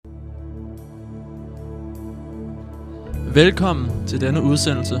Velkommen til denne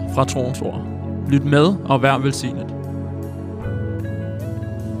udsendelse fra Troens Ord. Lyt med og vær velsignet.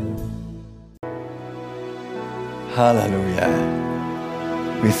 Hallelujah.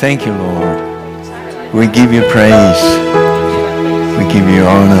 We thank you, Lord. We give you praise. We give you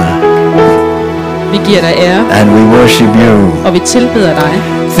honor. Vi giver dig ære, And we worship you. og vi tilbeder dig.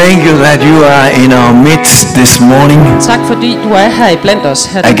 Thank you that you are in our midst this morning. Tak fordi du er her iblandt os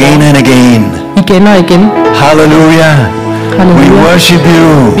her til Again morgen. and again. Igen og igen. Hallelujah. We Halleluja. worship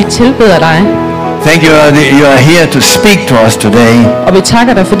you. Vi tilbeder dig, Thank you that you are here to speak to us today. og vi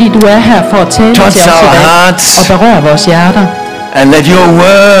takker dig, fordi du er her for at tale til os Touch i our dag hearts. og berøre vores hjerter. And let your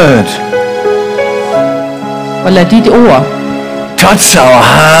word Og lad dit ord touch our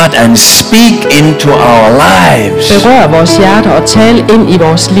heart and speak into our lives. berøre vores hjerter og tale ind i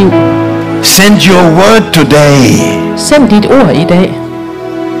vores liv. Send your word today Send dit ord i dag,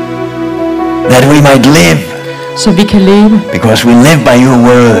 that we might live, så vi kan leve, because we live by your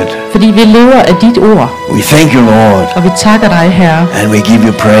word. fordi vi lever af dit ord. We thank you, Lord, Og vi takker dig, Herre, and we give you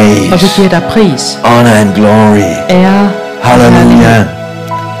og vi praise, giver dig pris, honor and glory. ære og Hallelujah. herlighed.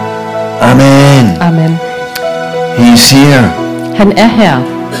 Amen. Amen. He's here, Han er her,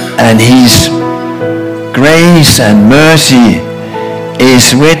 and his grace and mercy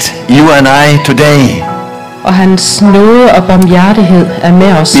is with you and I today, og hans nåde og barmhjertighed er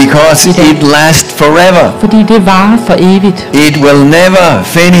med os because i dag. it lasts forever. Fordi det varer for evigt, It will never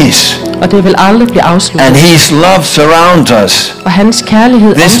finish, og det vil aldrig blive afsluttet. and his love surrounds us Og hans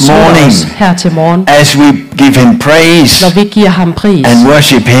kærlighed This omslutter morning, os her til morgen, as we give him praise når vi giver ham pris and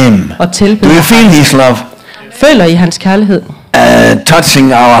worship him. og Do tilbeder you feel ham. his love Føler I hans kærlighed,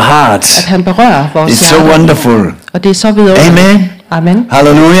 touching our at hearts? han berører vores It's so hjerter, wonderful. og det er så vidunderligt. Amen. Amen.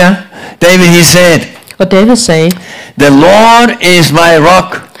 Hallelujah. David, he said, Og David sagde, the Lord is my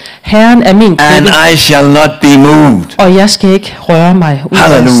rock, Herren er min and klippe, I shall not be moved. og jeg skal ikke røre mig ud af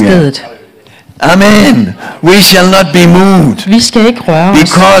Halleluja. stedet. Amen. We shall not be moved, Vi skal ikke røre os,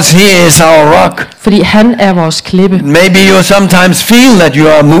 because he is our rock. fordi han er vores klippe. Maybe you sometimes feel that you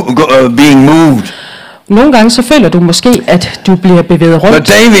are being moved. Nogle gange så føler du måske, at du bliver bevæget But rundt,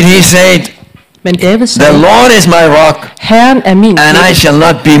 David, he said, men David the sagde, Lord is my rock, Herren er min and I klippe, shall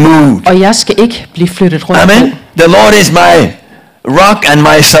not be moved. og jeg skal ikke blive flyttet rundt på. Amen. The Lord is my rock and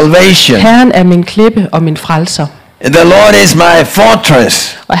my salvation. Herren er min klippe og min frelser, The Lord is my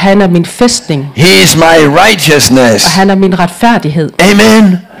fortress. og han er min fæstning, He is my og righteousness. han er min retfærdighed.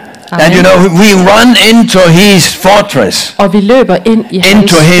 Amen. And Amen. you know, we run into his fortress, Og vi løber ind i hans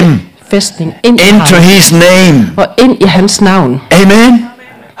into him, fæstning, ind i into ham, his name. og ind i hans navn. Amen.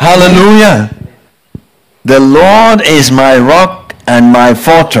 Hallelujah. The Lord is my rock and my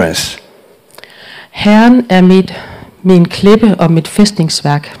fortress. Herren er min klippe og mit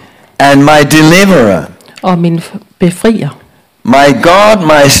fæstningsværk, And my deliverer, og min befrier, my God,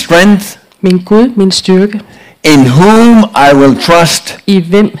 my strength, min Gud, min styrke, in whom I will trust, i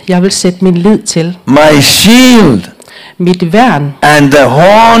hvem jeg vil sætte min lid til, my shield, mit værn and the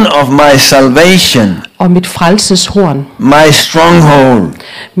horn of my salvation, og mit frelseshorn, my stronghold.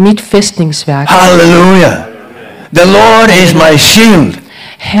 mit fæstningsværk. Hallelujah. The Lord is my shield.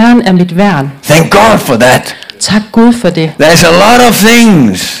 Herren er mit værn. Thank God for that. Tak Gud for det. There's a lot of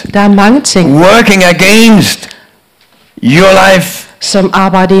things Der er mange ting, working against your life, som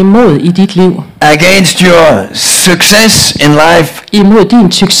arbejder imod i dit liv. against your success in life, Imod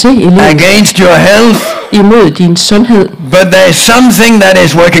din succes i livet. against your health, Imod din sundhed. but there is something that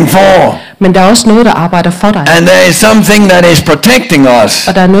is working for, Men der er også noget, der arbejder for dig. and there is something that is protecting us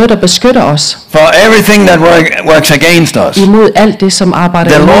Og der er noget, der beskytter os for everything that works against us. imod alt det, som arbejder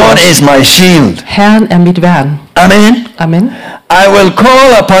The imod Lord os. is my shield. Herren er mit værn. Amen. Amen. I will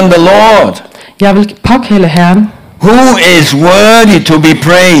call upon the Lord, Jeg vil påkalde Herren, who is worthy to be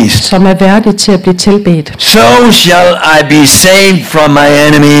praised. som er værdig til at blive tilbedt. So shall I be saved from my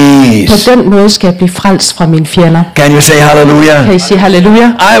På enemies. den måde skal jeg blive frelst fra mine fjender. Can you say hallelujah? Kan I sige halleluja?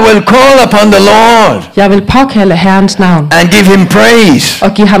 I will call upon the Lord Jeg vil påkalde Herrens navn and give him praise.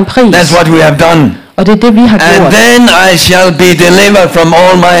 og give ham pris. That's what we have done. Og det er det, vi har And gjort. then I shall be delivered from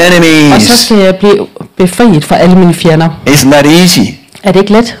all my Og så enemies. skal jeg blive befriet fra alle mine fjender. Isn't that easy? Er det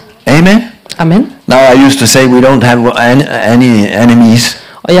ikke let? Amen. Amen. Now I used to say we don't have any enemies.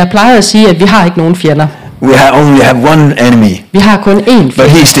 Og jeg plejer at sige, at vi har ikke nogen fjender. We only have one enemy, Vi har kun én but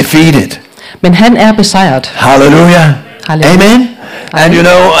fjende. he's defeated. Men han er besejret. Hallelujah. Halleluja. Amen. And you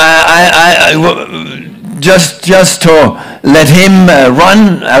know, just to let him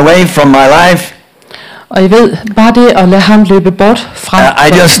run away from my life, Og I ved, bare det at lade ham løbe bort fra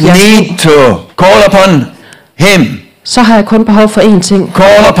I just jeres liv. need to call upon him så har jeg kun behov for én ting.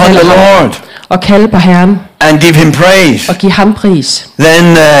 Call upon the Lord Og kalde på Herren and give him praise. og give ham pris. Then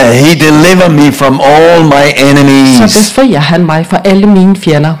he deliver me from all my Så enemies. befrier han mig fra alle mine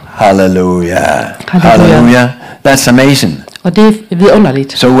fjender. Hallelujah. Hallelujah. Hallelujah. That's amazing. Og det er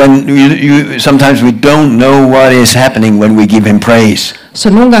vidunderligt. So when sometimes we don't know what is happening when we give him praise. Så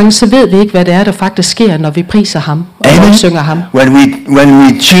nogle gange så ved vi ikke, hvad det er, der faktisk sker, når vi priser ham og synger ham. When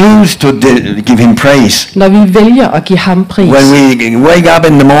we choose to give him praise. Når vi vælger at give ham pris. When we wake up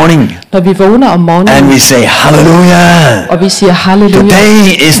in the morning. Når vi vågner om morgenen. And we say hallelujah. Og vi siger halleluja.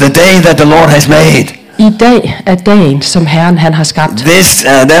 Today is the day that the Lord has made. I dag er dagen, som Herren han har skabt.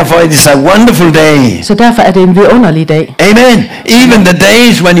 Therefore it is a wonderful day. Så derfor er det en vidunderlig dag. Amen. Even the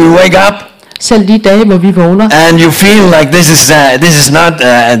days when you wake up. Selv de dage, hvor vi vågner. And you feel like this is not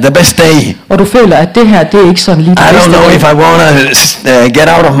the best day. Og du føler, at det her, det er ikke sådan lige det bedste I don't know dag. if I want to get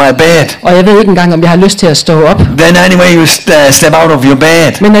out of my bed. Og jeg ved ikke engang, om jeg har lyst til at stå op. Then anyway you step out of your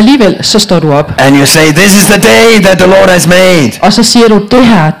bed. Men alligevel, så står du op. And you say, this is the day that the Lord has made. Og så siger du, det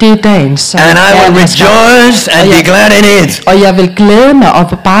her, det er dagen, som And I Herren will har skabt. rejoice and be glad in it. Og jeg vil glæde mig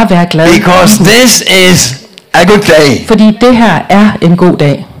og bare være glad. Because this is a good day. Fordi det her er en god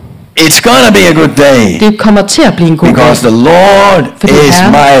dag. It's gonna be a good day. Det kommer til at blive en god Because dag. the Lord Fordi is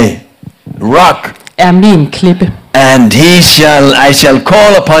Herren my rock. Er min klippe. And I shall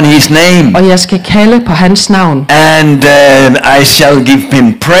call upon his name. Og jeg skal kalde på hans navn. And I shall give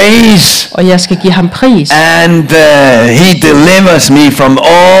him praise. Og jeg skal give ham pris. And he delivers me from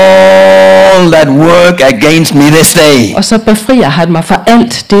all that work against me this day. Og så befrier han mig fra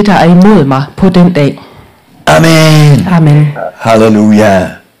alt det, der er imod mig på den dag. Amen. Amen. Hallelujah.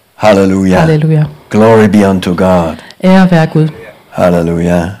 Hallelujah. Halleluja. Glory be unto God. Ære være Gud.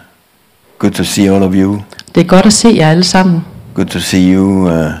 Hallelujah. Good to see all of you. Det er godt at se jer alle sammen. Good to see you,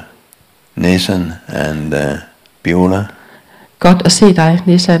 Nathan and Biola. Godt at se dig,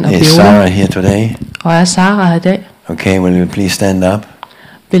 Nissan og Is Biola. Sarah here today? Og er Sarah her i dag? Okay, will you please stand up?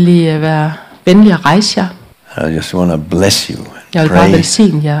 Vil I være venlige at rejse jer? I just want to bless you. Jeg vil bare Pray.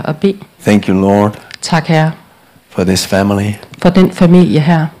 velsigne jer og bede. Thank you, Lord, Tak, Herre, for this family. for den familie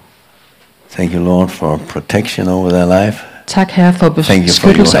her. Thank you, Lord, for protection over their life. Tak, Herre, for Thank you for your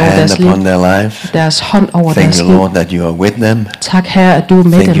beskyttelse over hand deres liv. upon their lives. Deres hånd over Thank deres you, liv. Lord, that you are with them. Tak, Herre, at du er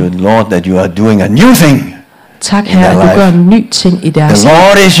med Thank you, dem. Lord, that you are doing a new thing. Tak, in Herre, their at du life. gør en ny ting i deres The liv.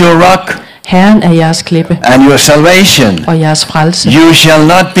 Lord is your rock Herren er jeres klippe and your salvation. og jeres frelse. You shall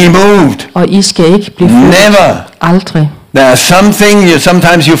not be moved. Og I skal ikke blive flyttet. Never. Aldrig. There are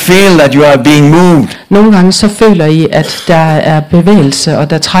sometimes you feel that you are being moved, Nogle gange så føler I, at der er bevægelse, og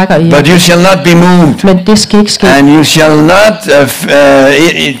der trækker I. but you shall not be moved. Men det skal ikke ske. And you shall not,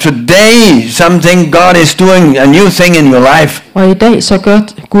 today something God is doing, a new thing in your life. Og i dag så gør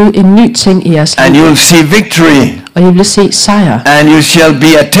Gud en ny ting i jeres And liv. you'll see victory. Og I vil se sejr. And you shall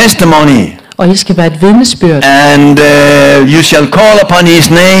be a testimony. Og I skal være et vidnesbyrd. And you shall call upon his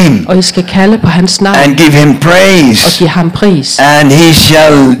name. Og I skal kalde på hans navn. And give him Og praise. give ham pris. And he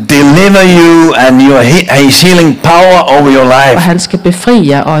shall deliver you and his healing power over your Og life. han skal befri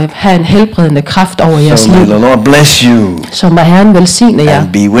jer og have en helbredende kraft over jeres So may liv. the Lord bless you Så må Herren velsigne jer. and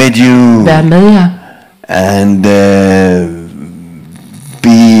be with you. Være med jer. And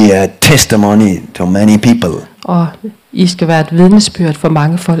be a testimony to many people. Og I skal være et vidnesbyrd for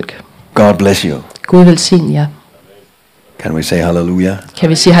mange folk. God bless you. Gud velsigne jer. Can we say hallelujah? Kan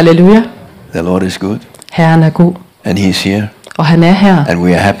vi sige halleluja? The Lord is good Herren er god. and he's here Og han er her. and we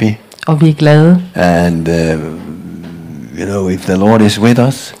are happy. Og vi er glade. And if the Lord is with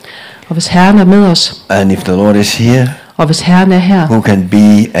us Og hvis Herren er med os. and if the Lord is here, Og hvis Herren er her. who can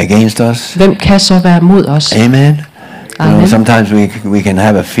be against us? Hvem kan så være mod os? Amen. Amen. Sometimes we can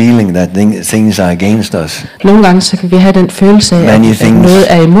have a feeling that things are against us. Nogle gange så kan vi have den følelse af, Many at things- noget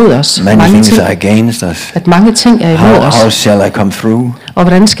er imod os. Many Mange things ting, are against us. at mange ting er imod How os. shall I come through? Og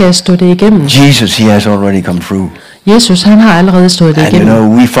hvordan skal jeg stå det igennem? Jesus, he has already come through. Jesus, han har allerede stået det And you igennem.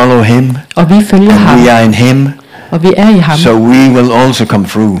 know, we follow him Og vi følger and ham. we are in him. Og vi er i ham. So we will also come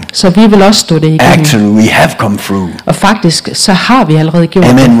through. Så vi vil også stå det igennem. Actually, we have come through. Og faktisk, så har vi allerede gjort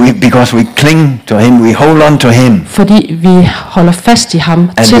det. Amen. Because we cling to him, we hold on to him, Fordi vi holder fast i ham,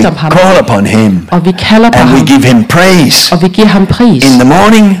 and tæt we om ham. call upon him, Og vi kalder på and we ham. give him praise Og vi giver ham pris. in the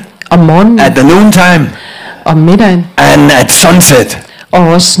morning, Om morgenen, at the noontime, om middagen, and at sunset, og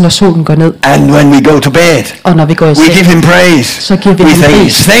også når solen går ned. and when we go to bed. Og når vi går i We give seng. him praise. Så giver vi We ham say,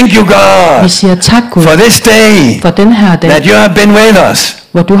 pris. thank you, Vi God, siger tak Gud for this day for den her that dag, you have been with us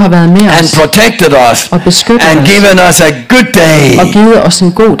hvor du har været med and os protected us og beskyttet and os given us a good day. og givet os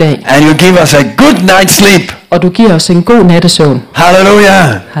en god dag. And you give us a good night's sleep. Og du giver os en god nattesøvn. Hallelujah.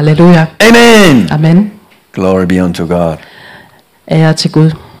 Halleluja. Amen. Amen. Glory be unto God. Ære til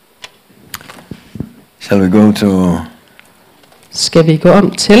Gud. Shall we go to Skal vi gå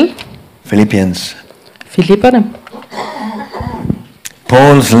om til Philippians? Filipperne?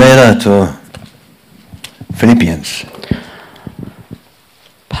 Paul's letter to Philippians.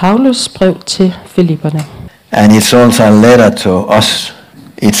 Paulus brev til Filipperne. And it's also a letter to us.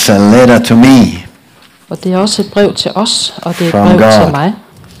 It's a letter to me. Og det er også et brev til os, og det er et From brev God. til mig.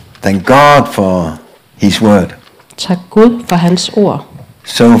 Thank God for His word. Tak Gud for hans ord.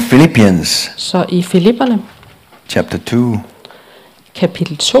 So Philippians Så i Filipperne, chapter 2,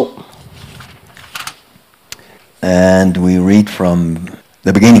 kapitel 2, and we read from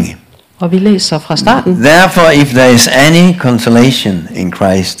the beginning. og vi læser fra starten. Therefore, if there is any consolation in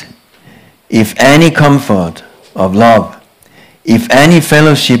Christ, if any comfort of love, if any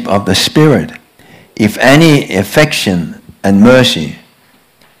fellowship of the Spirit, if any affection and mercy,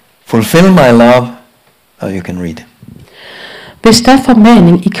 fulfill my love. Oh, you can read. Hvis der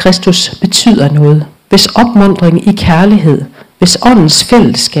formaning i Kristus betyder noget, hvis opmuntring i kærlighed, hvis åndens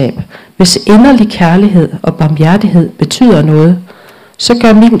fællesskab, hvis inderlig kærlighed og barmhjertighed betyder noget, så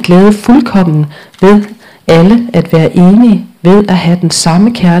gør min glæde fuldkommen ved alle at være enige ved at have den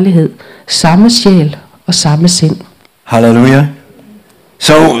samme kærlighed, samme sjæl og samme sind. Hallelujah.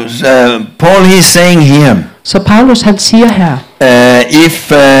 So Paul he's saying here, Så Paulus han siger her, if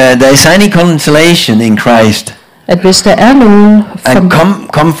there is any consolation in Christ at hvis der er nogen and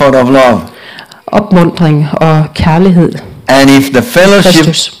comfort of love, opmuntring og kærlighed, and if the fellowship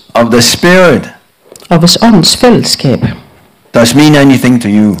Kristus. of the Spirit og hvis åndens fællesskab does mean anything to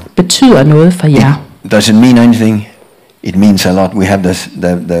you, betyder noget for jer, does it mean anything? It means a lot. We have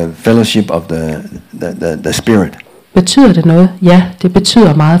the fellowship of the Spirit. betyder det noget? Ja, det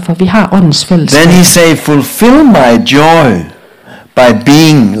betyder meget, for vi har åndens fællesskab. Then he say, fulfill my joy by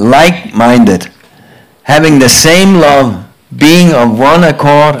being like-minded, having the same love, being of one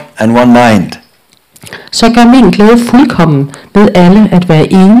accord and one mind. Så gør min glæde fuldkommen ved alle at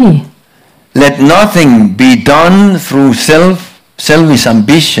være enige. Let nothing be done through selfish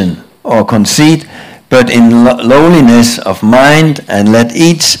ambition or conceit, but in lowliness of mind, and let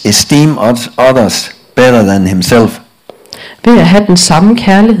each esteem others better than himself. Ved at have den samme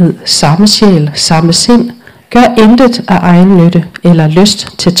kærlighed, samme sjæl, samme sind, gør intet af egen nytte eller lyst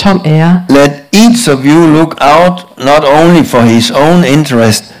til tom ære. Let each of you look out not only for his own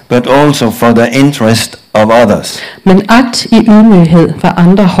interest, but also for the interest of others. Men agt i ydmyghed for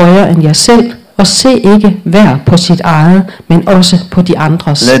andre højere end jer selv, og se ikke hver på sit eget, men også på de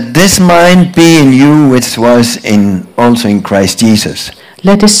andres. Let this mind be in you which was also in Christ Jesus.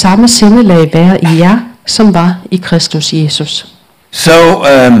 Lad det samme sindelag være i jer, som var i Kristus Jesus. So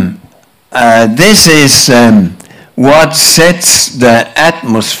this is what sets the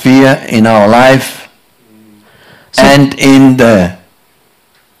atmosphere in our life and in the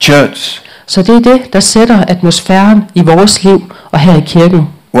church. Så det er det, der sætter atmosfæren i vores liv og her i kirken.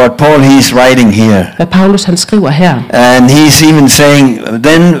 What Paul he's writing here. Hvad Paulus han skriver her. And he's even saying,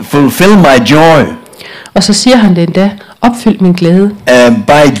 then fulfill my joy Og så siger han det endda, opfyld min glæde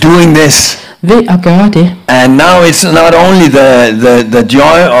by doing this. ved at gøre det. And now it's not only the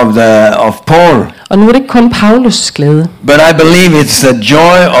joy of Paul, Og nu er det ikke kun Paulus glæde, but I believe it's the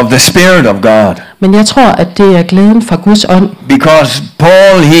joy of the Spirit of God. men jeg tror, at det er glæden fra Guds ånd. Because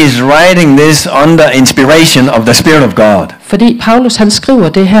Paul, he is writing this under inspiration of the Spirit of God. Fordi Paulus han skriver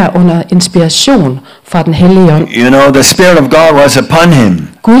det her under inspiration fra den hellige ånd. You know, the Spirit of God was upon him.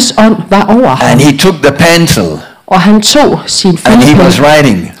 Guds ånd var over ham, And he took the pencil og han tog sin and he was fingre,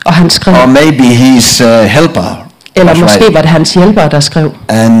 writing. og han skrev. Or maybe his helper. Eller was måske writing. var det hans hjælpere, der skrev.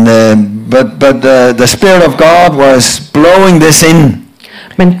 And but the Spirit of God was blowing this in.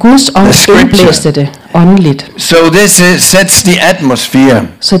 Men Guds The ånd scripture. indblæste det åndeligt. So this sets the atmosphere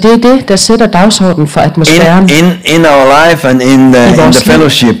Så det er det, der sætter dagsordenen for atmosfæren in our life and in the vores liv.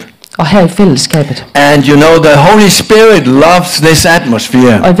 fellowship. og her i fællesskabet. And you know, the Holy Spirit loves this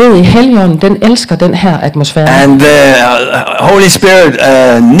atmosphere. Og ved I, Helligånden, den elsker den her atmosfære. And the Holy Spirit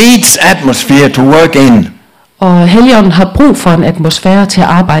needs atmosphere to work in. Og Helligånden har brug for en atmosfære til at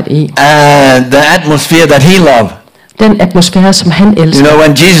arbejde i. The atmosphere that he loved. Den atmosfære, som han You elsker. know,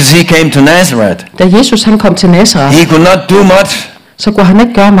 when Jesus he came to Nazareth, Da Jesus han kom til Nazareth, he could not do much så kunne han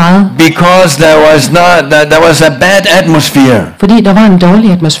ikke gøre meget, because there was a bad atmosphere. fordi der var en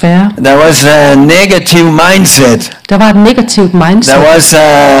dårlig atmosfære. There was a negative mindset. Der var et negativt mindset, There was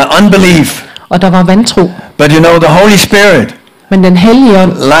unbelief. og der var vantro. But you know, the Holy Spirit, Men den hellige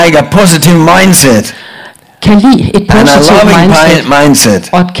ånd like a positive mindset kan lide et and a positivt loving mindset mindset,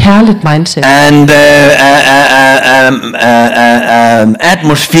 og et kærligt mindset. and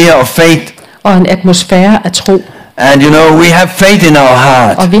atmosphere of faith. Og en atmosfære af tro. And you know, we have faith in our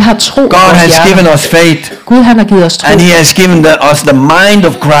heart. Og vi har tro i God vores has given hjerte. us faith. Gud han har givet os tro. And he has given us the mind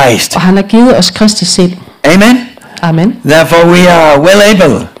of Christ. Og han har givet os Kristi sind. Amen? Amen. Therefore we are well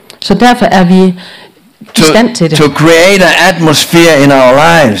able Så derfor er vi i stand til det. to create an atmosphere in our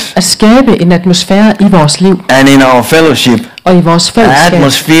lives At skabe en atmosfære i vores liv. and in our fellowship. Og i vores An fællesskab.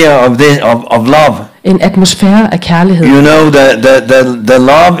 atmosphere of love. En atmosfære af kærlighed. You know, the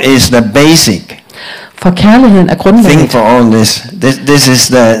love is the basic For kærligheden er thing grundlaget. for all this. This is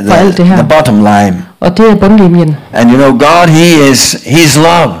For alt det her. the bottom line. Og det er bundlinjen. And you know, God, He's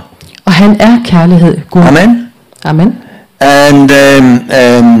love. Og han er kærlighed. Gud. Amen. Amen. And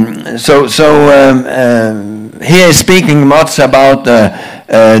here is speaking much about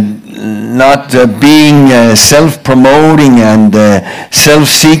not being self-promoting and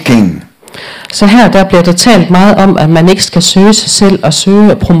self-seeking. Så her der bliver der talt meget om, at man ikke skal søge sig selv og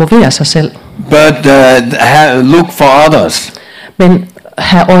søge at promovere sig selv. But look for others Men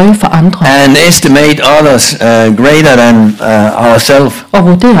have øje for andre. and estimate others greater than ourselves. Og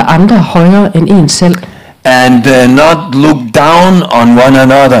vurdere andre højere end en selv. And not look down on one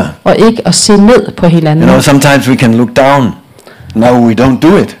another. Og ikke at se ned på hinanden. You know, sometimes we can look down. No, we don't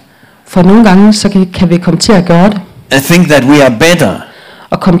do it. For nogle gange så kan vi komme til at gøre det. I think that we are better.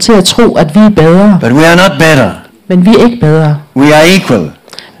 Og komme til at tro, at vi er bedre. But we are not better. Men vi er ikke bedre. We are equal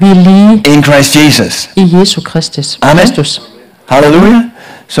Vi er lige in Christ Jesus. i Jesu Kristus. Amen. Hallelujah.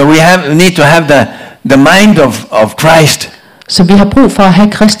 So we need to have the mind of Christ Så vi har brug for at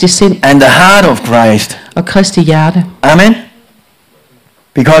have Kristi sind and the heart of Christ. og Kristi hjerte. Amen.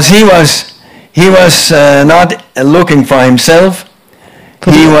 Because he was not looking for himself.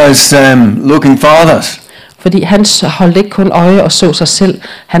 He was looking for others. Fordi han holdt ikke kun øje og så sig selv,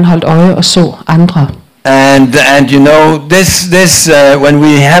 han holdt øje og så andre. And you know, this when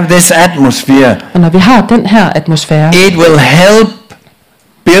we have this atmosphere, Og når vi har den her atmosfære, it will help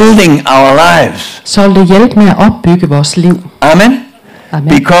building our lives. så vil det hjælpe med at opbygge vores liv. Amen. Amen.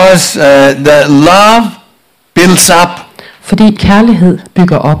 Because the love builds up. Fordi kærlighed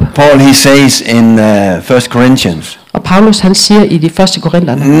bygger op. Paul he says in 1 Corinthians. Og Paulus han siger i de første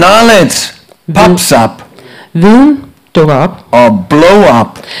korinterne, Knowledge pops up viden dukker op, or blow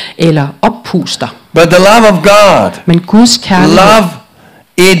up. eller oppuster. But the love of God, Men Guds kærlighed, love,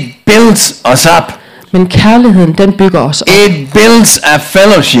 it builds us up. men kærligheden den bygger os op. It builds a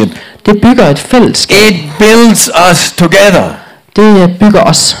fellowship. Det bygger et fællesskab. It builds us together. Det bygger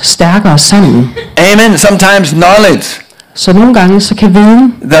os stærkere sammen. Amen. Sometimes knowledge, Så nogle gange så kan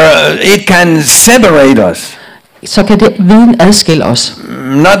viden, it can separate us. så kan det viden adskille os.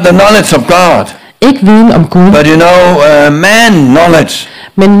 Not the knowledge of God, Ikke viden om Gud, but you know, man knowledge.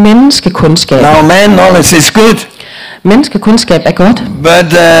 men menneskekundskab. Now, man knowledge is good, Menneskekundskab er godt,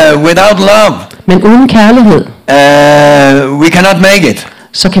 but without love, men uden kærlighed, we cannot make it.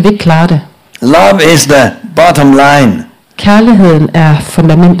 så kan vi ikke klare det. Love is the bottom line. Kærligheden er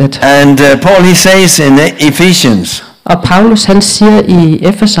fundamentet. And Paul he says in Ephesians Og Paulus han siger i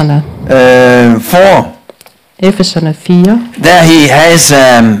Efeserne 4, Efeserne 4, there he has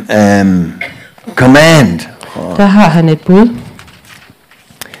command, der har han et bud.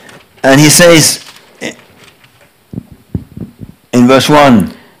 and he says in verse 1,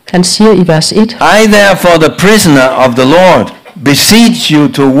 Han siger i vers 1, I therefore the prisoner of the Lord beseech you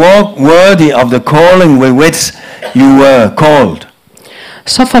to walk worthy of the calling with which you were called.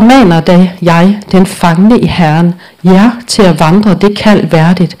 så formaner det jeg, den fangne i Herren, jer til at vandre det kald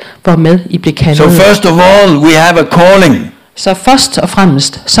værdigt, hvormed I blev kaldet. So first of all, we have a calling. Så først og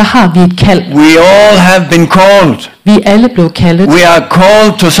fremmest, så har vi et kald. We all have been called. Vi er alle blevet kaldet. We are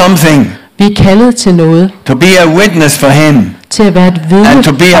called to something, Vi er kaldet til noget, to be a witness for him, til at være et vidne and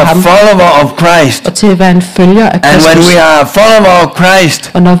to be for a ham, follower of Christ. og til at være en følger af And when Kristus. we are a follower of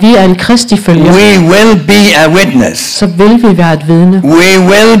Christ, Og når vi er en Kristi følger, we will be a witness. så vil vi være et vidne. We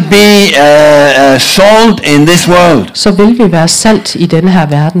will be salt in this world Så vil vi være salt i denne her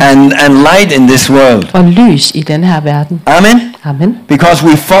verden, and light in this world. og lys i denne her verden. Amen. Amen. Because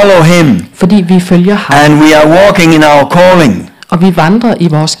we follow him Fordi vi følger ham, and we are walking in our calling. og vi vandrer i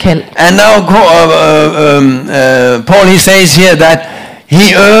vores kald. And now Paul he says here that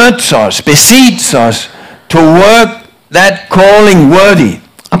he urges us, beseeches us to work that calling worthy.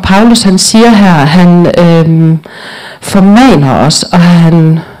 Og Paulus han siger her, han formaner os, og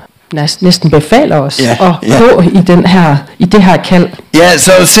han næsten befaler os at gå i det her kald. Yeah,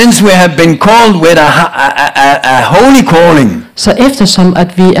 so since we have been called with a holy calling, Så eftersom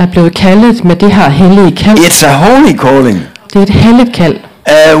at vi er blevet kaldet med det her hellige kald, it's a holy calling. det er et helligt kald,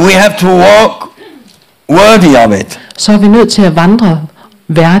 We have to walk worthy of it. så er vi nødt til at vandre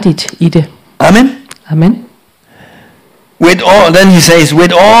værdigt i det. Amen. Amen. With all, then he says,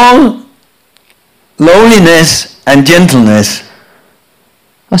 with all lowliness and gentleness.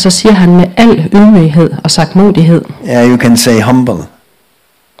 Og så siger han med al ydmyghed og sagtmodighed Yeah, you can say humble.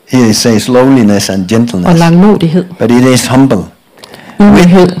 Here it says lowliness and og gentleness. langmodighed. But it is humble.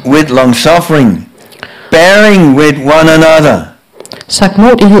 Ydmyghed, With long suffering, bearing with one another.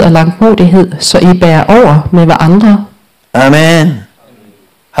 sagtmodighed og langmodighed, så I bærer over med hverandre. Amen.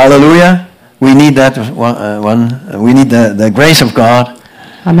 Hallelujah. We need that one. We need the grace of God.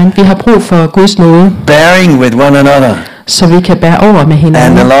 Amen. Vi har brug for Guds nåde, Bearing with one another. så vi kan bære over med And the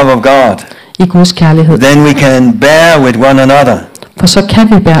hinanden love of God. i Guds kærlighed. Then we can bear with one another. For så kan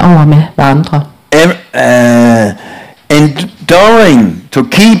vi bære over med hverandre. Enduring to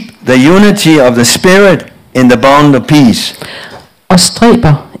keep the unity of the Spirit in the bond of peace. Og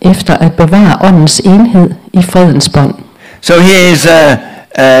stræber efter at bevare åndens enhed i fredens bånd. So he is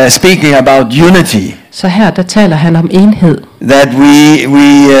speaking about unity. Så her der taler han om enhed. That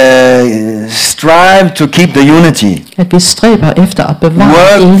we strive to keep the unity. At vi stræber efter at bevare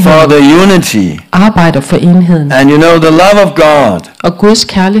Work for enheden. the unity. Arbejder for enheden. And you know the love of God Og Guds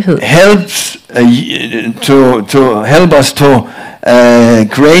kærlighed helps to help us to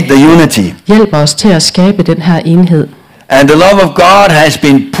create the unity. hjælper os til at skabe den her enhed. And the love of God has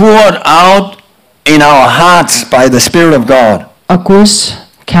been poured out in our hearts by the Spirit of God. Og Guds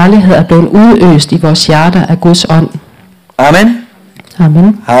kærlighed er blevet udøst i vores hjerter af Guds ånd. Amen.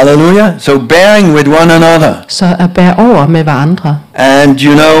 Amen. Hallelujah. So bearing with one another. Så at bære over med hverandre. And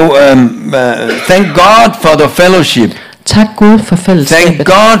you know, thank God for the fellowship. Tak Gud for Thank fællesskabet.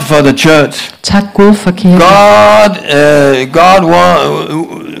 God for the church. Tak Gud for kirken.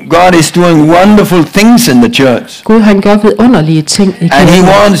 God is doing wonderful things in the church. Gud han gør vidunderlige ting i And he kirken.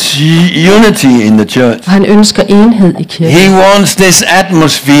 wants unity in the church. Og han ønsker enhed i kirken. He wants this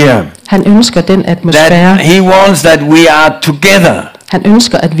atmosphere. Han ønsker den atmosfære. He wants that we are together. Han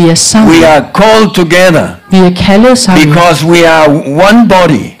ønsker at vi er sammen. We are called together Vi er kaldet sammen. because we are one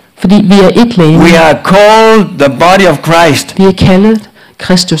body. Fordi vi er et legeme. We are called the body of Christ. Vi er kaldet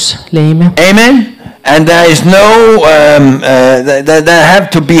Kristus legeme. Amen. And there is no there have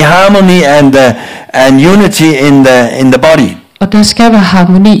to be harmony and unity in the body, Og der skal være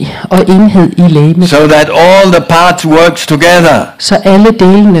harmoni og enhed i legemet. so that all the parts works together Så alle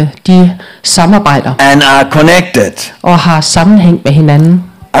delene de samarbejder and are connected. og har sammenhæng med hinanden.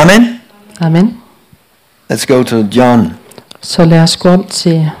 Amen. Amen. Let's go to John. Så lad os gå om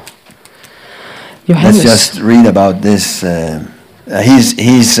til Let's Johannes. just read about this. He's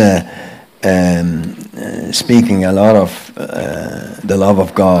speaking a lot of the love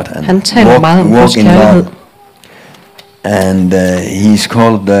of God and Han taler meget om Guds in kærlighed. love. And he's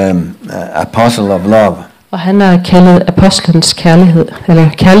called the apostle of love. Og han er kaldet apostlens kærlighed, eller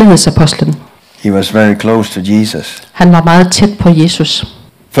kærlighedsapostlen. He was very close to Jesus. Han var meget tæt på Jesus.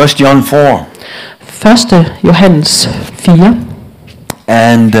 1 John 4 1. Johannes 4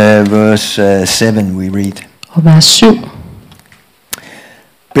 and verse 7 we read. og vers 7.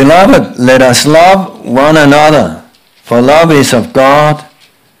 Beloved, let us love one another, for love is of God,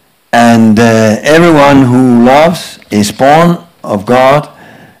 and everyone who loves is born of God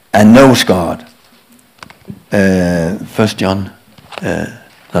and knows God. 1 John,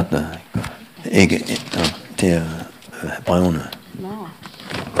 not the, ikke, no, det er brevene.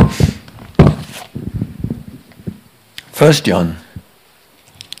 1 John,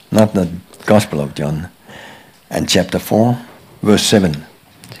 not the Gospel of John, and chapter 4, verse 7.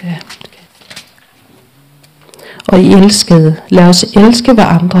 Ja, okay. Og I elskede, lad os elske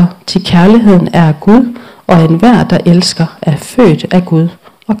hverandre, til kærligheden er af Gud, og enhver, der elsker, er født af Gud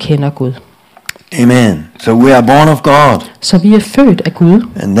og kender Gud. Amen. So we are born of God, Så vi er født af Gud,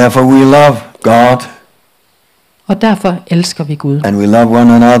 and therefore we love God, og derfor elsker vi Gud. and we love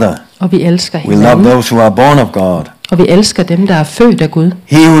one another. Og vi elsker We love hinanden, those who are born of God. og vi elsker dem, der er født af Gud.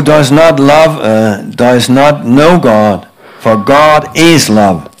 He who does not love does not know God, for God is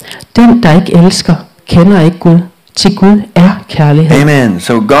love. Den, der ikke elsker, kender ikke Gud. Til Gud er kærlighed. Amen.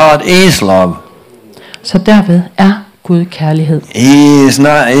 So God is love. Så derved er Gud kærlighed. He is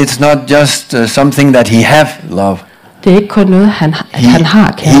not. It's not just something that he have love. Det er ikke kun noget, han har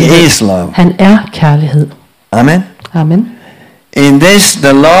kærlighed. He is love. Han er kærlighed. Amen. Amen. In this,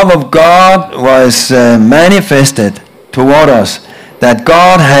 the love of God was manifested toward us, that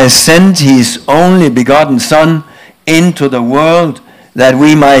God has sent His only begotten Son into the world, that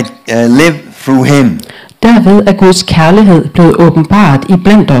we might live through Him. Derved er Guds kærlighed blevet åbenbart i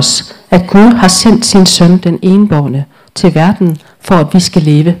blandt os, at Gud har sendt sin søn, den enbårne, til verden, for at vi skal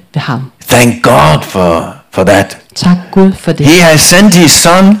leve ved ham. Thank God for for that. Tak Gud for det. He has sent his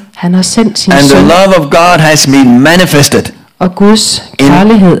son, Han har sendt sin and the søn, love of God has been manifested og Guds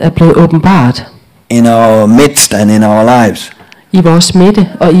kærlighed er blevet åbenbart in our midst and in our lives. i vores midte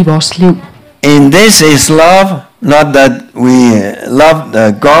og i vores liv. In this is love, not that we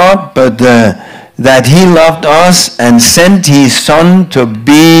loved God, but that he loved us and sent his son to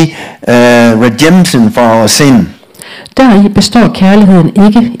be redemption for our sin. Deri består kærligheden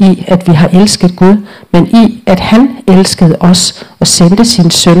ikke i, at vi har elsket Gud, men i, at han elskede os og sendte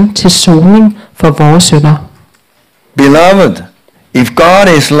sin søn til soning for vores synder. Beloved, if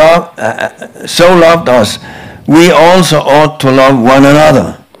God is so loved us, we also ought to love one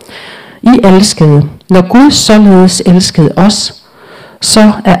another. I elskede, når Gud således elskede os,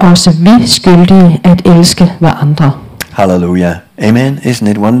 så er også vi skyldige at elske hverandre. Hallelujah. Amen. Isn't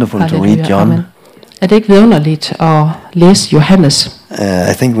it wonderful to read John? Amen. Er det ikke vidunderligt at læse Johannes?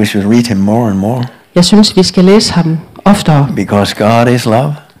 I think we should read him more and more. Jeg synes, vi skal læse ham oftere, Because God is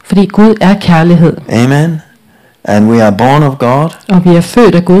love. fordi Gud er kærlighed, Amen. And we are born of God. og vi er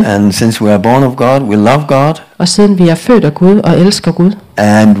født af Gud, And since we are born of God, we love God. og siden vi er født af Gud og elsker Gud,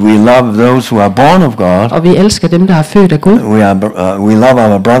 And we love those who are born of God. og vi elsker dem, der er født af Gud, We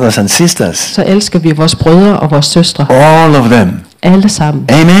love our brothers and sisters. så elsker vi vores brødre og vores søstre. All of them. Alle sammen.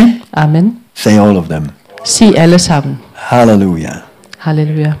 Amen. Amen. Say all of them. Sig alle sammen. Hallelujah.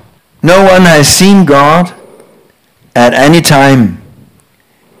 Halleluja. No one has seen God at any time.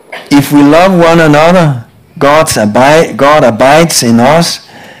 If we love one another, God abides in us,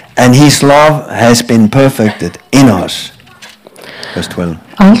 and his love has been perfected in us. Verse 12.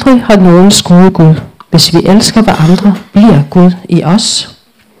 Aldrig har nogen skuet Gud. Hvis vi elsker hverandre, bliver Gud i os,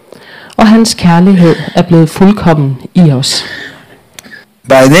 og hans kærlighed er blevet fuldkommen i os.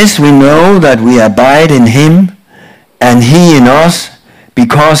 By this we know that we abide in him, and he in us,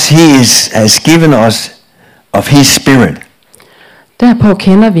 because he has given us of his spirit. Derpå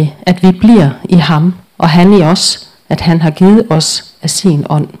kender vi, at vi bliver i ham, og han i os, at han har givet os af sin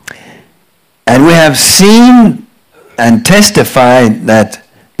ånd. And we have seen and testified that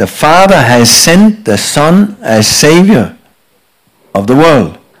the Father has sent the Son as Savior of the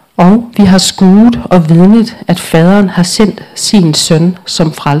world. Og vi har skuet og vidnet, at faderen har sendt sin søn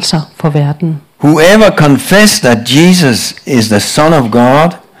som frelser for verden. Whoever confesses that Jesus is the Son of God,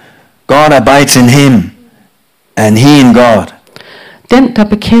 God abides in him, and he in God. Den, der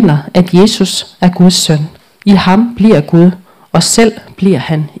bekender, at Jesus er Guds søn, i ham bliver Gud, og selv bliver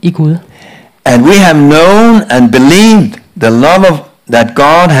han i Gud. And we have known and believed the love that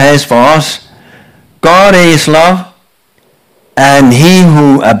God has for us. God is love, and he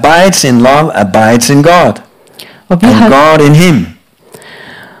who abides in love abides in God, Og vi, and har, God in him.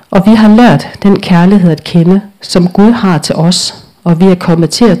 og vi har lært den kærlighed at kende, som Gud har til os, og vi er kommet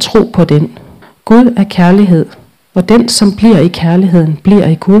til at tro på den. Gud er kærlighed, og den, som bliver i kærligheden, bliver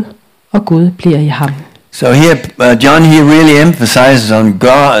i Gud, og Gud bliver i ham. So here, John, he really emphasizes on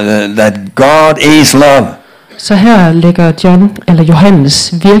God, that God is love. Så her lægger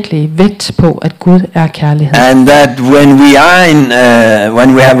Johannes virkelig vægt på, at Gud er kærlighed. And that when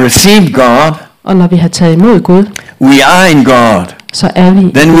we have received God, Og når vi har taget imod Gud, we are in God. så er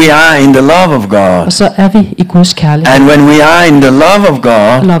vi, Then we are in the love of God. og så er vi i Guds kærlighed. And when we are in the love of Og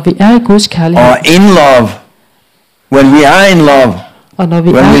God, når vi er i Guds kærlighed, or in love, when we are in love, og når vi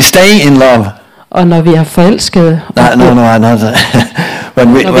when we er, stay in love, og når vi er forelskede, og, no, not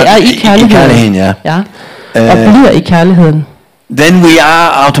when we når vi er i kærligheden, yeah. ja, og bliver i kærligheden, Then we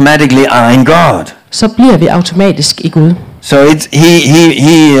are automatically in God. så bliver vi automatisk i Gud. So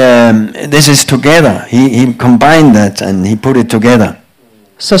this is together. He combined that and he put it together.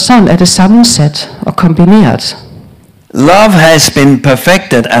 Så sådan er det sammensat og kombineret. Love has been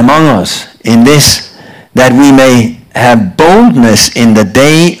perfected among us in this, that we may have boldness in the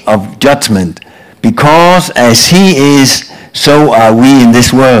day of judgment, because as he is, so are we in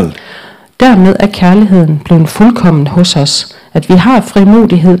this world. Dermed er kærligheden blevet fuldkommen hos os, at vi har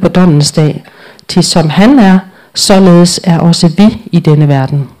frimodighed på dommens dag. Til som han er, således er også vi i denne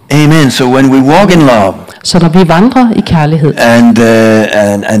verden. Amen. So when we walk in love, Så når vi vandrer i kærlighed,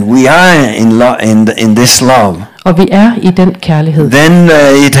 and we are in this love, og vi er i den kærlighed, then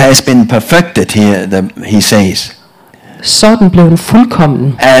it has been perfected here, he says. så er den blevet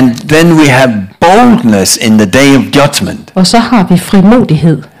fuldkommen. And then we have boldness in the day of judgment. Og så har vi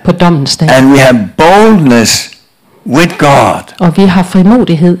frimodighed på dommens dag. And we have boldness with God, Og vi har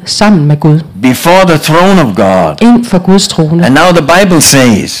frimodighed sammen med Gud, before the throne of God. ind for Guds trone. And now the Bible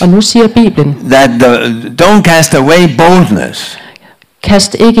says Og nu siger Bibelen, that don't cast away boldness,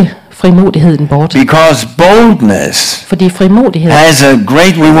 kast ikke frimodigheden bort. because boldness Fordi frimodighed has a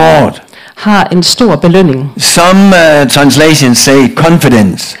great reward. har en stor belønning. Some translations say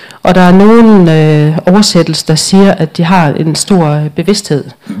confidence. Og der er nogle oversættelser, der siger, at de har en stor bevidsthed.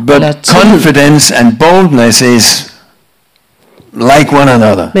 But confidence and boldness is like one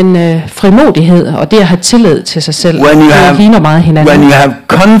another. Men frimodighed og det at have tillid til sig selv, When det ligner meget hinanden. you have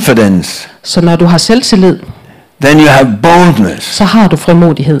confidence, Så når du har selvtillid, then you have boldness. så har du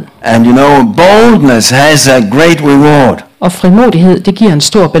frimodighed. And you know, boldness has a great reward. Og frimodighed, det giver en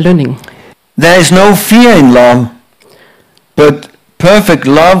stor belønning. There is no fear in love, but perfect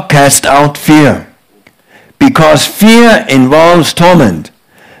love casts out fear. Because fear involves torment,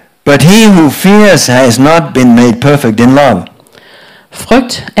 but he who fears has not been made perfect in love.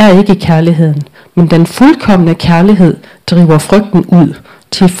 Frygt er ikke kærligheden, men den fuldkomne kærlighed driver frygten ud.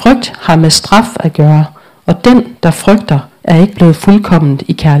 Til frygt har med straf at gøre, og den, der frygter, er ikke blevet fuldkomment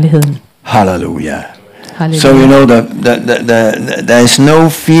i kærligheden. Hallelujah. Halleluja. So you know there is no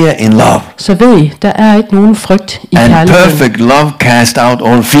fear in love. Så ved I, der er ikke nogen frygt i And kærligheden. perfect love casts out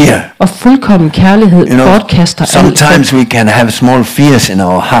all fear. Og fuldkommen kærlighed bortkaster al Sometimes frygt. we can have small fears in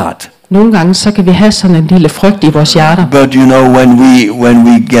our heart. Nogle gange så kan vi have sådan en lille frygt i vores hjerter. But you know, when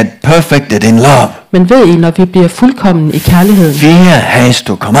we get perfected in love, Men ved I, når vi bliver fuldkommen i kærligheden, fear has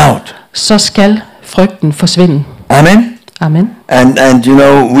to come out. så skal frygten forsvinde. Amen. Amen. And you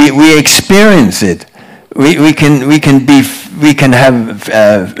know, we experience it. We can have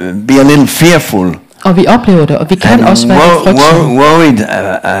be a little fearful Og vi oplever det, og vi kan and også være frygtsomme worried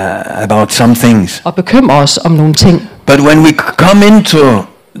about some things. og bekymre os om nogle ting. But when we come into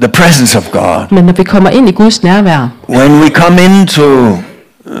the presence of God, Men når vi kommer ind i Guds nærvær, when we come into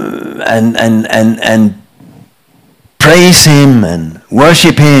and praise Him and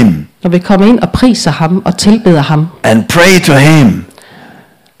worship Him når vi kommer ind og priser ham og tilbeder ham, and pray to Him,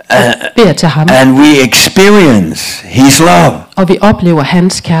 beder til ham, and we experience His love, og vi oplever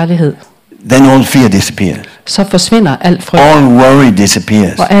hans kærlighed, then all fear disappears. så forsvinder al frygt, All worry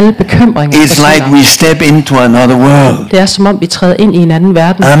disappears. og alle bekymringer It's like forsvinder. we step into another world. Det er som om vi træder ind i en anden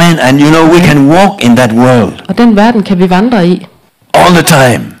verden, Amen. And you know, we can walk in that world og den verden kan vi vandre i all the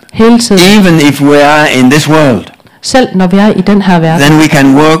time. hele tiden. Even if we are in this world, Selv når vi er i den her verden, then we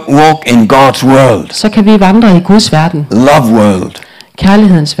can walk in God's world, så kan vi vandre i Guds verden, love world.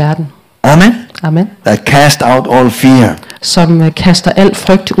 kærlighedens verden. Amen. Amen. That cast out all fear. Som kaster al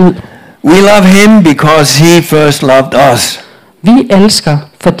frygt ud. We love Him because He first loved us. Vi elsker,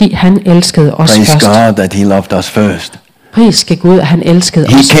 fordi han elskede os Praise først. God that He loved us first. Pris skal Gud, at han elskede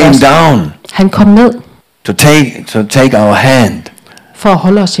He os came først. down Han kom ned to take our hand. for at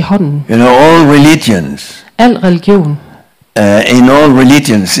holde os i hånden. You know, all religions. Al religion, In all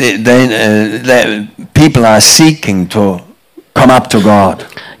religions, people are seeking to come up to God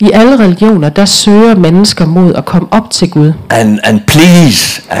i alle religioner, der søger mennesker mod at komme op til Gud and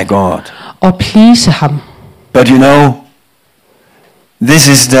please God. og please ham. But you know, this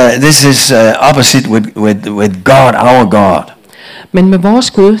is opposite with God, our God. Men med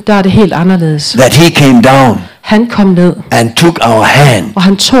vores Gud, der er det helt anderledes. That He came down Han kom ned, and took our hand. og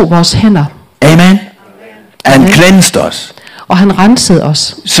han tog vores hænder, Amen. And Amen. cleansed us. og han rensede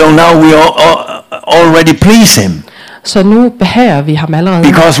os. So now we already please Him Så nu behager vi ham allerede,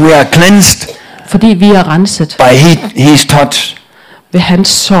 because we are cleansed fordi vi er renset by His touch ved hans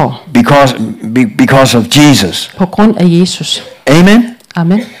sår because of Jesus. på grund af Jesus. Amen.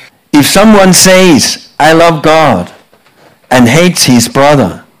 Amen. If someone says, I love God, and hates his brother,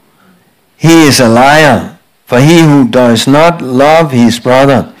 he is a liar. For he who does not love his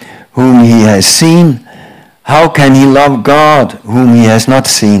brother, whom he has seen, how can he love God, whom he has not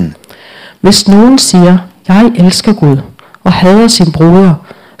seen? Hvis nogen siger, jeg elsker Gud, og hader sin broder,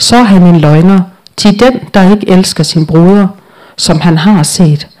 så er han en løgner. Til den, der ikke elsker sin broder, som han har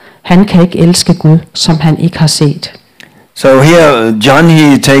set, han kan ikke elske Gud, som han ikke har set. So here, John,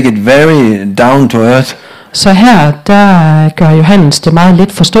 he take it very down to earth. Så her, der gør Johannes det meget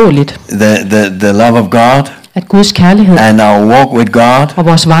lidt forståeligt, The love of God at Guds kærlighed and our walk with God. og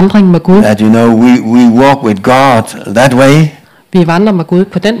vores vandring med Gud, That you know, we walk with God that way, vi vandrer med Gud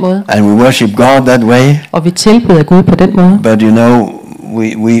på den måde, and we worship God that way. og vi tilbeder Gud på den måde. But you know,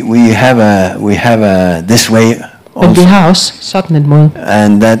 we have a this way Men vi also, har også sådan en måde,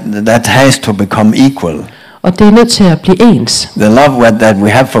 and that has to become equal. og det er nødt til at blive ens. The love that we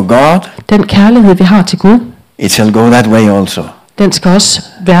have for God, Den kærlighed, vi har til Gud, it shall go that way also. den skal også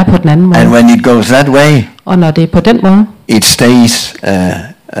være på den anden And måde. when it goes that way, Og når det er på den måde, it stays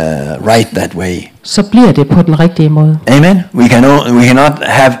right that way. så bliver det på den rigtige måde. Amen. We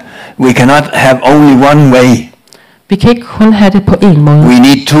cannot have only one way. Vi kan ikke kun have det på én måde. We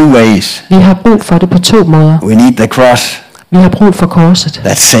need two ways. Vi har brug for det på to måder. We need the cross, Vi har brug for korset,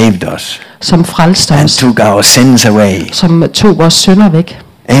 that saved us som frelste and os, took our sins away. som tog vores synder væk.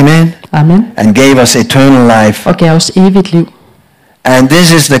 Amen. Amen. And gave us eternal life. Og gav os evigt liv. And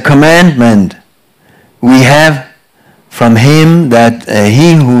this is the commandment we have from him, that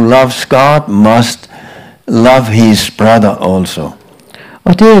he who loves God must love his brother also.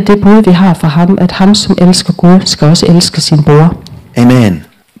 Og det er det bud, vi har fra ham, at ham, som elsker Gud, skal også elske sin bror. Amen.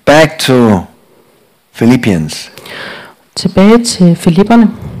 Back to Philippians. Tilbage til Filipperne,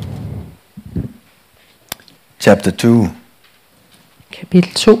 Chapter 2.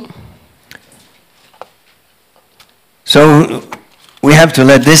 kapitel 2. So we have to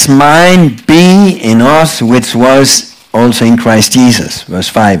let this mind be in us, which was also in Christ Jesus.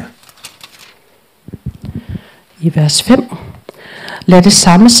 Verse 5. I vers 5. Lad det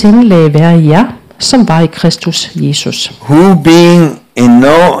samme sindelag være i jer, som var i Kristus Jesus. Who being in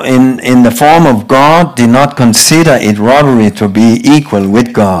the form of God did not consider it robbery to be equal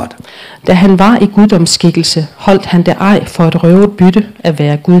with God. Da han var i guddomsskikkelse, holdt han det ej for at røve et bytte at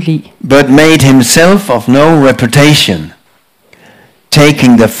være gudlig. But made himself of no reputation,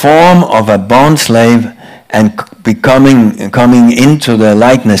 taking the form of a bondslave and coming into the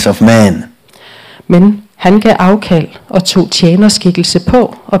likeness of man. Men han gav afkald og tog tjenerskikkelse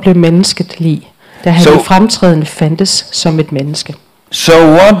på og blev mennesket lig, da han i fremtrædende fandtes som et menneske. So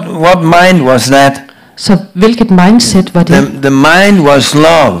what mind was that? Så hvilket mindset var det? The mind was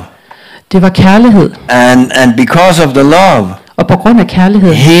love. Det var kærlighed. And because of the love, og på grund af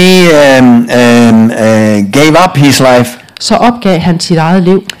kærlighed, he gave up his life. Så opgav han sit eget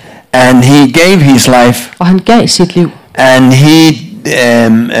liv. And he gave his life. Og han gav sit liv. And he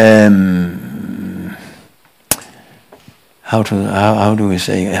how do we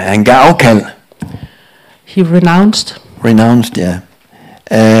say? Han gav afkald. He renounced. Renounced, yeah.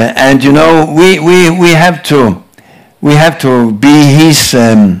 And you know, we have to be his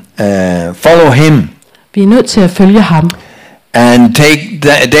follow him. Vi er nødt til at følge ham. And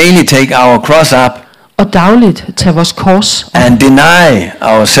daily take our cross up. Og dagligt tage vores kors op. And deny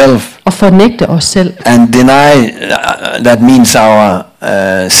ourselves. Og fornægte os selv. And deny that means our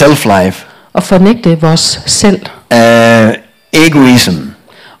self life. Og fornægte vores selv. Egoism.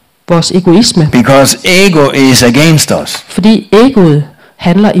 Vores egoisme. Because ego is against us. Fordi egoet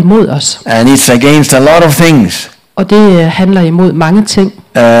handler imod os. And it's against a lot of things. Og det handler imod mange ting.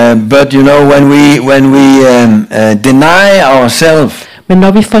 But you know, when we deny ourselves. Men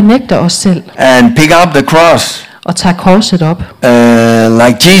når vi fornægter os selv. And pick up the cross. Og tager korset op.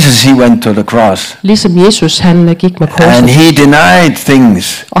 Like Jesus, he went to the cross. Ligesom Jesus, han gik med korset. And he denied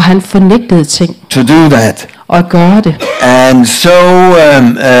things. Og han fornægtede ting. To do that. Og at gøre det. And so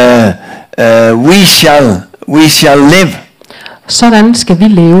we shall live. Sådan skal vi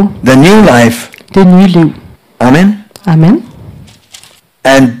leve. The new life. Det nye liv. Amen. Amen.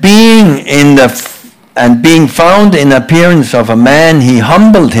 And being found in appearance of a man, he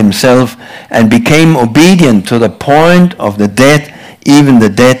humbled himself and became obedient to the point of the death, even the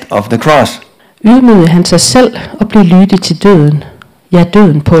death of the cross. Ydmygede han sig selv og blev lydig til døden. Ja,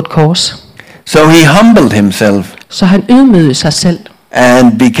 døden på et kors. So he humbled himself. Så han ydmygede sig selv.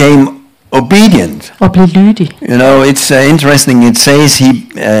 And became obedient. Og blev lydig. You know, it's interesting. It says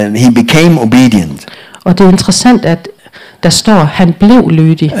he became obedient. Og det er interessant, at der står, han blev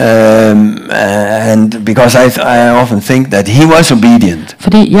lydig. And because I often think that he was obedient.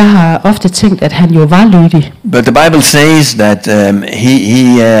 Fordi jeg har ofte tænkt, at han jo var lydig. But the Bible says that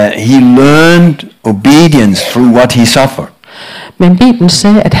he learned obedience through what he suffered. Men Bibelen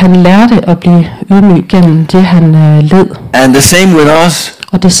sagde, at han lærte at blive ydmyg gennem det, han led. And the same with us.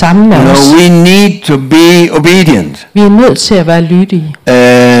 Og det samme med os. We need to be obedient. Vi er nødt til at være lydige.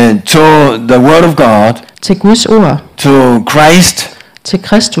 To the word of God. Til Guds ord. To Christ. Til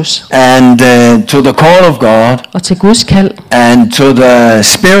Kristus. And to the call of God. Og til Guds kald. And to the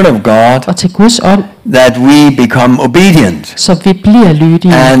Spirit of God. Og til Guds ånd. That we become obedient. Så vi bliver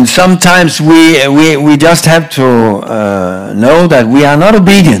lydige. And sometimes we just have to know that we are not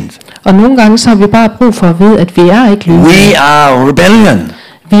obedient. Og nogle gange så har vi bare brug for at vide, at vi er ikke lydige. We are rebellion.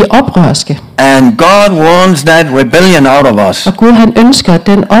 Vi er oprørske. And God wants that rebellion out of us. Og Gud han ønsker, at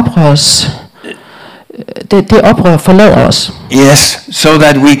den det oprør forlader os. Yes, so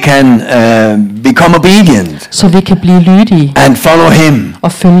that we can become obedient. Så vi kan blive lydige. And follow him.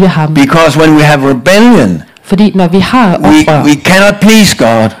 Og følge ham. Because when we have rebellion, fordi når vi har oprør, we cannot please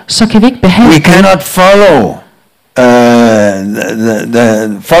God. Så kan vi ikke behage We cannot follow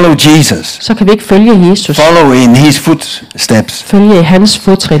follow Jesus. Så kan vi ikke følge Jesus. Follow in his footsteps. Følge i hans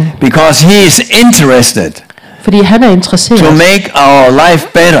fodtrin. Because he is interested. Fordi han er interesseret to make our life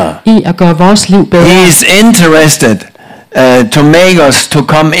better. I at gøre vores liv bedre. He is interested to make us to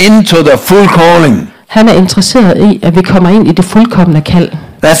come into the full calling. Han er interesseret i, at vi kommer ind i det fuldkomne kald.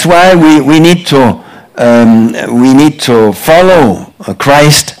 That's why we need to follow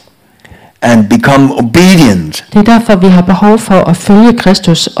Christ and become obedient. Det er derfor, vi har behov for at følge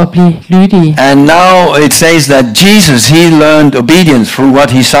Kristus og blive lydige. And now it says that Jesus, he learned obedience through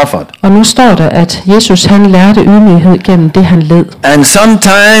what he suffered. Og nu står der, at Jesus han lærte ydmyghed gennem det han led. And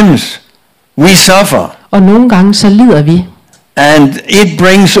sometimes we suffer. Og nogle gange så lider vi. And it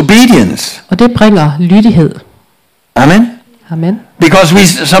brings obedience. Og det bringer lydighed. Amen. Amen. Because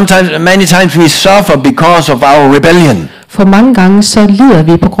many times we suffer because of our rebellion. For mange gange så lider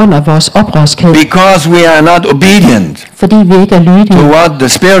vi på grund af vores oprørskhed. Because we are not obedient. Fordi vi ikke er lydige. To what the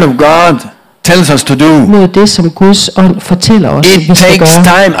Spirit of God tells us to do. Mod det som Guds ånd fortæller os, at vi skal gøre. It takes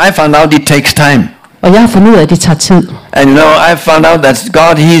time. I found out it takes time. Og jeg har fundet ud af, at det tager tid. And I found out that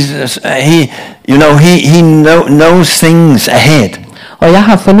God, he knows things ahead. Og jeg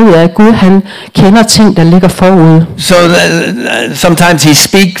har fundet ud af, at Gud han kender ting, der ligger forude. So sometimes he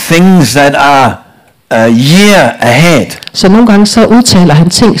speaks things that are a year ahead. Så nogle gange så udtaler han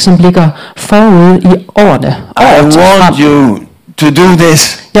ting, som ligger forude i årene. I want you to do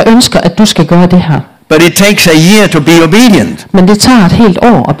this. Jeg ønsker, at du skal gøre det her. But it takes a year to be obedient. Men det tager et helt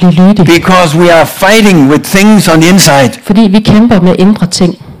år at blive lydig. Because we are fighting with things on the inside. Fordi vi kæmper med indre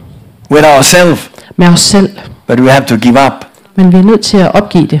ting. With ourselves. Med os selv. But we have to give up. Men vi er nødt til at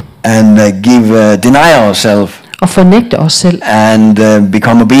opgive det. And deny ourselves. Og fornægte os selv. And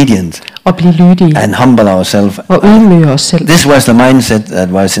become obedient. Og blive lydige. And humble ourselves. Og ydmyge os selv. This was the mindset that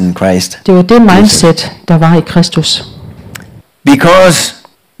was in Christ. Det var det mindset, der var i Kristus. Because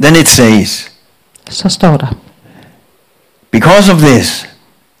then it says. Så står der. Because of this,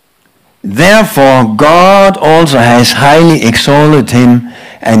 therefore God also has highly exalted him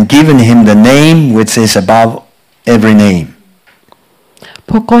and given him the name which is above every name.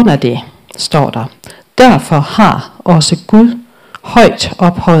 På grund af det, står der, derfor har også Gud højt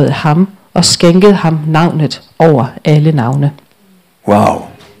ophøjet ham og skænket ham navnet over alle navne. Wow.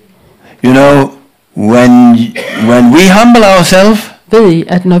 When we humble ourselves, ved I,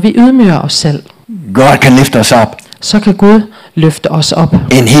 at når vi ydmyger os selv, God can lift us up. Så kan Gud løfte os op.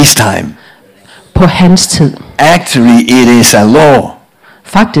 In his time. På hans tid. Actually, it is a law.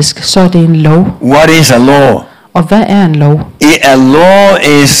 Faktisk så er det en lov. What is a law? Og hvad er en lov? A law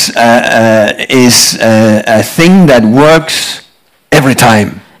is a thing that works every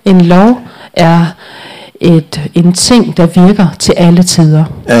time. En lov er en ting, der virker til alle tider.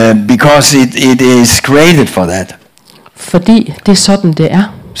 Because it is created for that. Fordi det er sådan det er.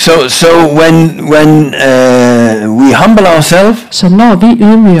 So when we humble ourselves, så når vi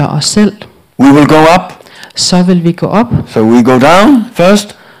ydmyger os selv, we will go up. Så vil vi gå op. So we go down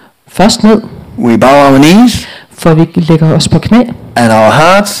first. Først ned. We bow our knees. For vi lægger os på knæ. And our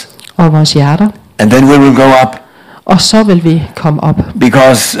hearts. Og vores hjerter. And then we will go up. Og så vil vi komme op.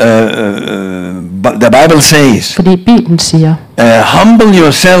 Because the Bible says. Fordi Bibelen siger. Humble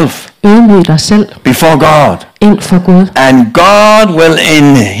yourself. Ydmyg dig selv. Before God. Ind for Gud. And God will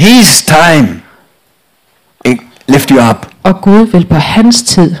in his time lift you up. Og Gud vil på hans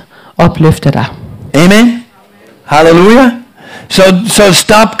tid opløfte dig. Amen. Hallelujah. So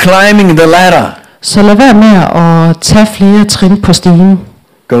stop climbing the ladder. Så lad være med at tage flere trin på stigen.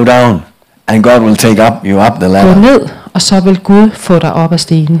 Go down and God will take you up the ladder. Gå ned, og så vil Gud få dig op ad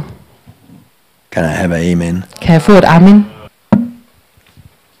stigen. Can I have an amen? Kan jeg få et amen?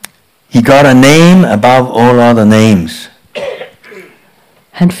 He got a name above all other names.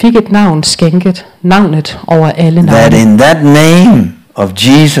 Han fik et navn skænket, navnet over alle navne. That in that name of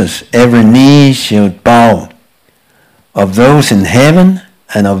Jesus every knee should bow, of those in heaven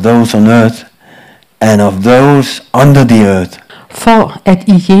and of those on earth and of those under the earth. For at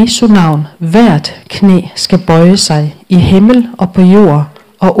i Jesu navn hvert knæ skal bøje sig i himmel og på jord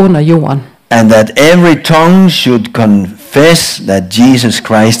og under jorden. And that every tongue should confess that Jesus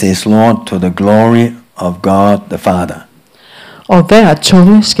Christ is Lord to the glory of God the Father. Og hver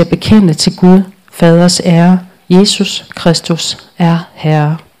tunge skal bekende til Gud, Faders ære, Jesus Kristus er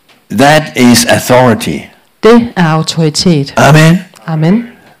Herre. That is authority. Det er autoritet. Amen. Amen.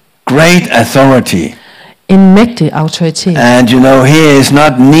 Great authority. En mægtig autoritet. And here is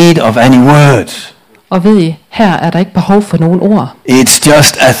not need of any words. Og ved I, her er der ikke behov for nogen ord. It's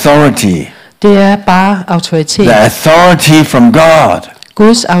just authority. Det er bare autoritet. The authority from God.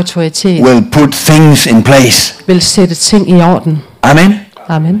 Guds autoritet will put things in place. Vil sætte ting i orden. Amen.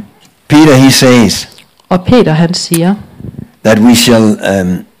 Amen. Peter he says. Og Peter han siger. That we shall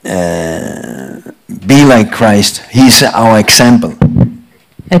be like Christ. He's our example.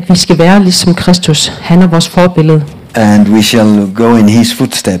 At vi skal være ligesom Kristus. Han er vores forbillede. And we shall go in his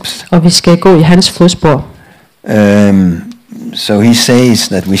footsteps. Og vi skal gå i hans fodspor. So he says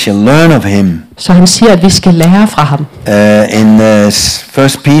that we shall learn of him. Så han siger, at vi skal lære fra ham. In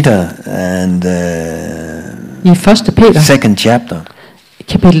 1 Peter and I 1. Peter, second chapter,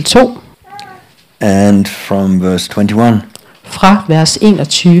 kapitel 2, and from verse 21. fra vers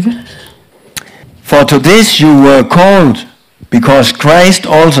 21. For to this you were called, because Christ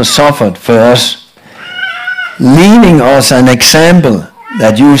also suffered for us, leaving us an example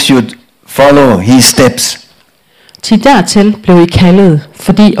that you should follow his steps. Til dertil blev I kaldet,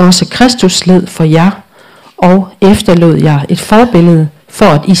 fordi også Kristus led for jer, og efterlod jer et forbillede, for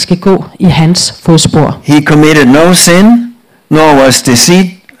at I skal gå i hans fodspor. He committed no sin, nor was deceit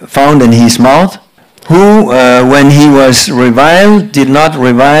found in his mouth, who, when he was reviled, did not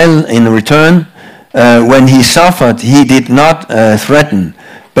revile in return. When he suffered, he did not threaten,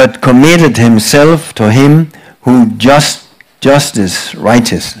 but committed himself to him who justice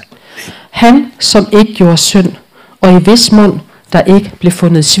righteous. Han, som ikke gjorde synd, og i hvis mund, der ikke blev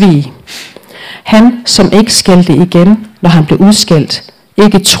fundet svig. Han, som ikke skældte igen, når han blev udskældt,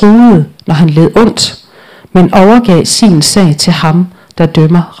 ikke truede, når han led ondt, men overgav sin sag til ham, der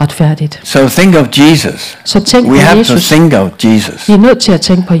dømmer retfærdigt. So think of Jesus. Så tænk We på have Jesus. to think of Jesus Vi er nødt til at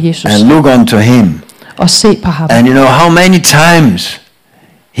tænke på Jesus and look unto him. og se på ham. And you know how many times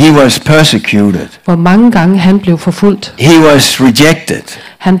he was persecuted. Hvor mange gange han blev forfulgt. He was rejected.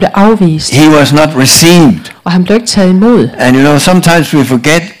 Han blev afvist, He was not received. og han blev ikke taget imod. And you know, sometimes we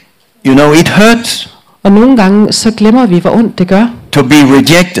forget, it hurts Og nogle gange så glemmer vi, hvor ondt det gør to be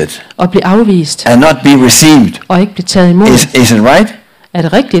rejected at blive afvist and not be received. og ikke blive taget imod. Is it right? Er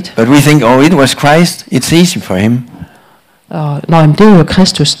det rigtigt? But we think, it was Christ. It's easy for him. Og, men det er jo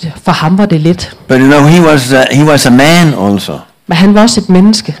Kristus. For ham var det let. But he was a man also. Men han var også et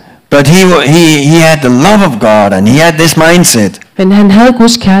menneske. But he had the love of God, and he had this mindset. Men han havde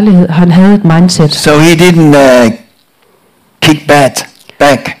Guds kærlighed, og han havde et mindset. So he didn't kick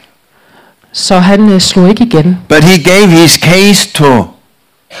back. Så han slog ikke igen. But he gave his case to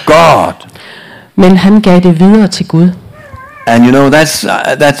God. Men han gav det videre til Gud. And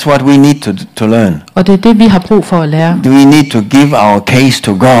that's what we need to learn. Og det er det, vi har brug for at lære. We need to give our case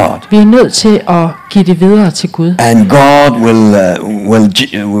to God. Vi er nødt til at give det videre til Gud. And God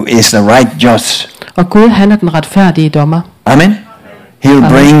is the right judge. Og Gud, han er den retfærdige dommer. Amen. He'll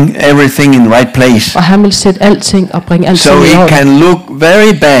bring everything in the right place. Og han vil sætte alting og bringe alting So i it orden. can look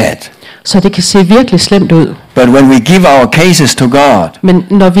very bad. Så det kan se virkelig slemt ud. But when we give our cases to God, Men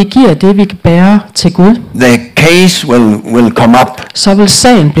når vi giver det, vi kan bære til Gud, the case will come up så vil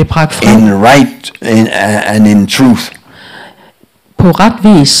sagen blive bragt frem and in truth på ret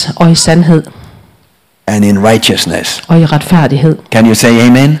vis og i sandhed and in righteousness. og i retfærdighed. Can you say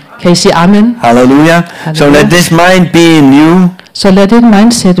amen? Kan I sige amen? Hallelujah. So let this mind be in you, Så lad det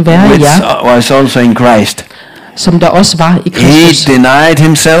mindset være i which jer, was also in Christ. som der også var i He Kristus. denied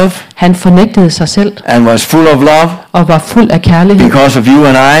himself Han fornægtede sig selv and was full of love og var fuld af kærlighed because of you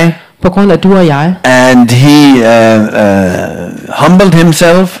and I. på grund af du og jeg. And he humbled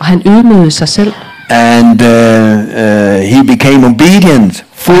himself, Og han ydmygede sig selv, and he became obedient,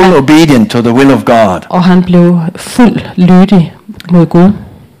 full obedient to the will of God. og han blev fuld lydig mod Gud.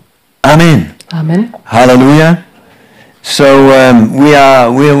 Amen. Amen. Hallelujah. So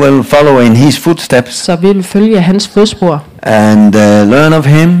we will follow in his footsteps Så vi vil følge hans fodspor and learn of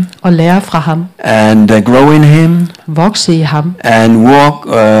him og lære fra ham, and grow in him vokse i ham and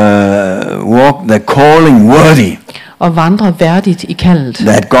walk the calling worthy og vandre værdigt i kaldet,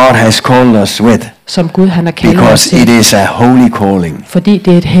 that God has called us with, som Gud han har kaldt os because it til, is a holy calling. fordi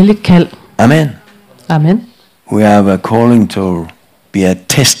det er et helligt kald. Amen. Amen. We have a calling to be a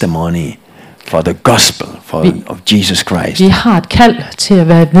testimony for the gospel of Jesus Christ. Vi har et kald til at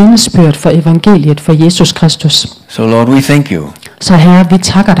være et vidnesbyrd for evangeliet for Jesus Kristus. So Lord, we thank you Så Herre, vi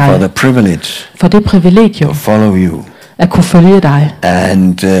takker for the dig privilege for det to privilegium follow you at kunne følge dig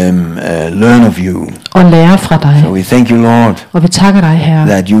and learn of you. og lære fra dig. So we thank you, Lord, Og vi takker dig, Herre,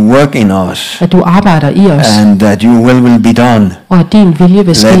 that you work in us at du arbejder i os, and that your will be done. og at din vilje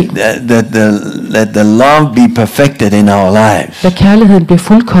vil ske. Let the love be perfected in our lives. Lad kærligheden blive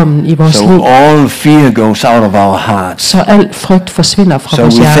fuldkommen i vores So liv, all fear goes out of our hearts. så al frygt forsvinder fra So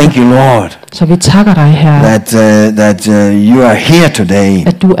vores we thank hjerte. you, Lord, Så vi takker dig, Herre, that you are here today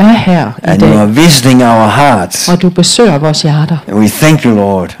at du er her i and you are dag, visiting our hearts. og du besøger vores hjerter. And we thank you,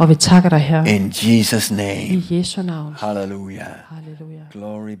 Lord, Og vi takker dig, Herre, in Jesus' name. i Jesu navn. Hallelujah. Halleluja.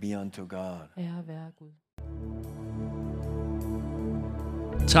 Glory be unto God. Ære være Gud.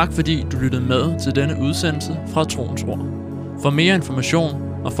 Tak fordi du lyttede med til denne udsendelse fra Troens Ord. For mere information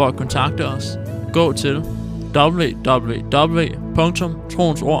og for at kontakte os, gå til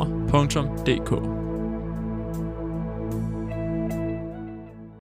www.troensord.dk.